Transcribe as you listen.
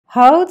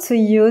How to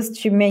use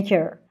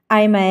TubeMakr.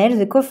 I'm Maëlle,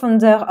 the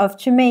co-founder of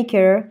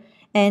TubeMakr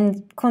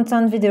and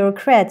content video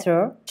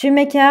creator.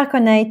 TubeMakr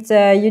connects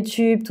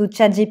YouTube to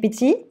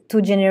ChatGPT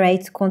to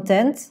generate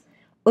content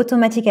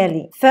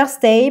automatically. First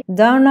step,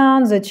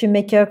 download the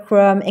TubeMakr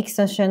Chrome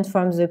extension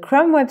from the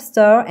Chrome Web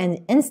Store and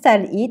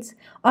install it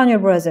on your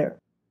browser.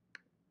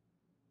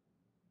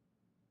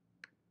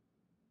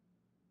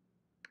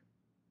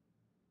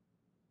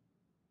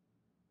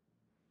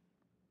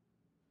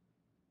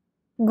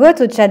 Go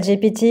to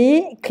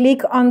ChatGPT,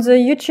 click on the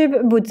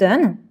YouTube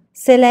button,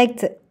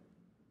 select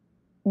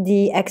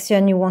the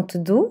action you want to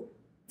do,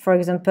 for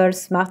example,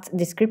 smart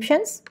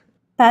descriptions,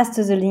 paste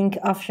the link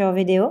of your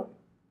video,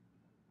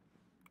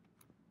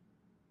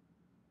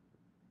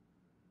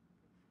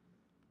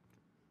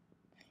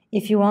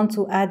 if you want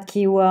to add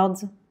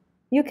keywords,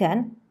 you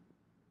can.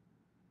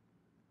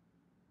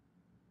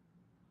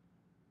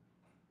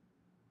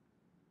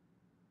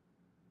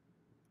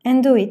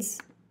 And do it,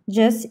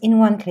 just in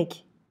one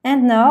click.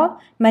 And now,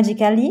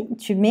 magically,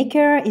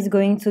 TubeMakr is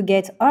going to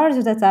get all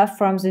the data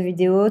from the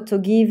video to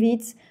give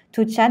it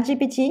to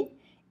ChatGPT.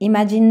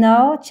 Imagine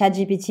now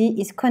ChatGPT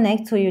is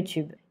connected to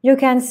YouTube. You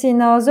can see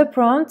now the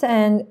prompt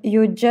and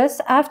you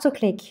just have to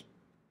click.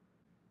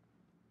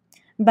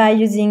 By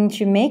using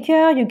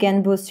TubeMakr, you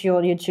can boost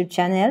your YouTube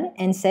channel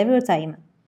and save your time.